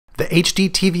The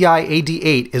HD-TVI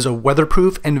AD8 is a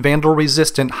weatherproof and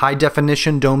vandal-resistant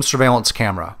high-definition dome surveillance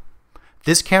camera.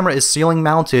 This camera is ceiling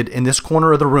mounted in this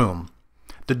corner of the room.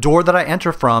 The door that I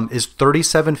enter from is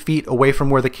 37 feet away from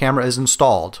where the camera is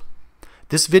installed.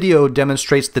 This video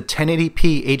demonstrates the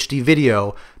 1080p HD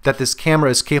video that this camera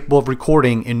is capable of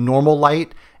recording in normal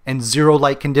light and zero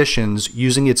light conditions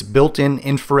using its built-in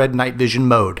infrared night vision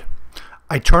mode.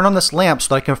 I turn on this lamp so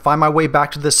that I can find my way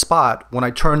back to this spot when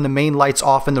I turn the main lights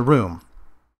off in the room.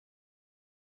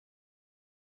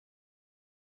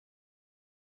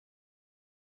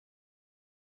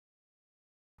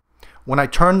 When I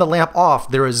turn the lamp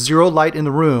off, there is zero light in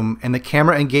the room and the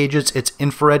camera engages its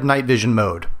infrared night vision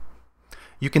mode.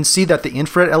 You can see that the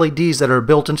infrared LEDs that are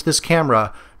built into this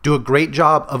camera do a great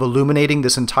job of illuminating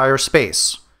this entire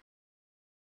space.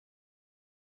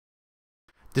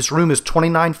 This room is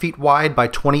 29 feet wide by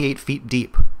 28 feet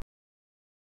deep.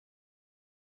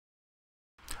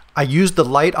 I used the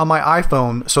light on my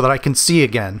iPhone so that I can see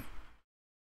again.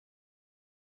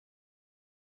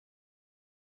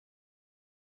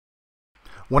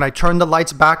 When I turn the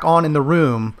lights back on in the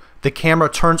room, the camera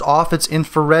turns off its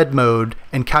infrared mode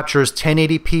and captures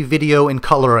 1080p video in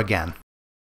color again.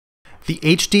 The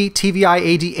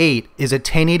HD-TVI AD8 is a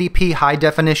 1080p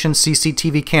high-definition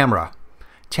CCTV camera.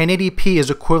 1080p is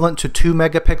equivalent to 2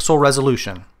 megapixel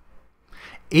resolution.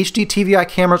 HD-TVI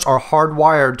cameras are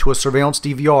hardwired to a surveillance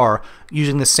DVR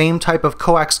using the same type of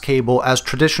coax cable as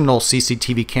traditional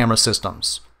CCTV camera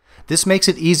systems. This makes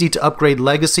it easy to upgrade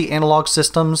legacy analog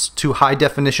systems to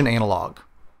high-definition analog.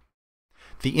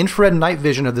 The infrared night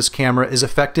vision of this camera is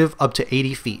effective up to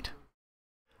 80 feet.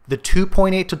 The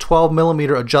 2.8 to 12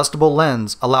 millimeter adjustable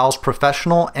lens allows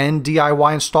professional and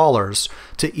DIY installers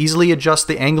to easily adjust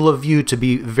the angle of view to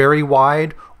be very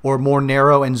wide or more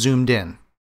narrow and zoomed in.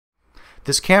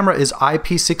 This camera is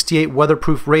IP68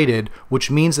 weatherproof rated,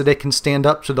 which means that it can stand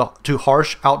up to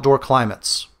harsh outdoor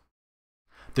climates.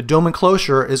 The dome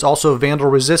enclosure is also vandal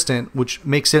resistant, which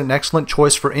makes it an excellent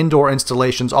choice for indoor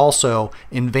installations also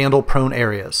in vandal-prone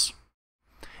areas.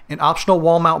 An optional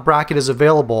wall mount bracket is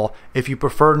available if you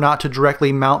prefer not to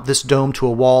directly mount this dome to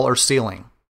a wall or ceiling.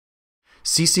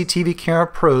 CCTV Camera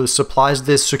Pros supplies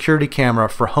this security camera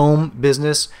for home,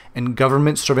 business, and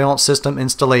government surveillance system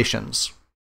installations.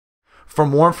 For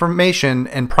more information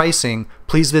and pricing,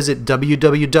 please visit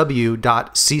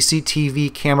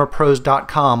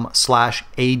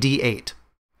www.cctvcamerapros.com/AD8.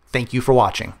 Thank you for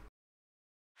watching.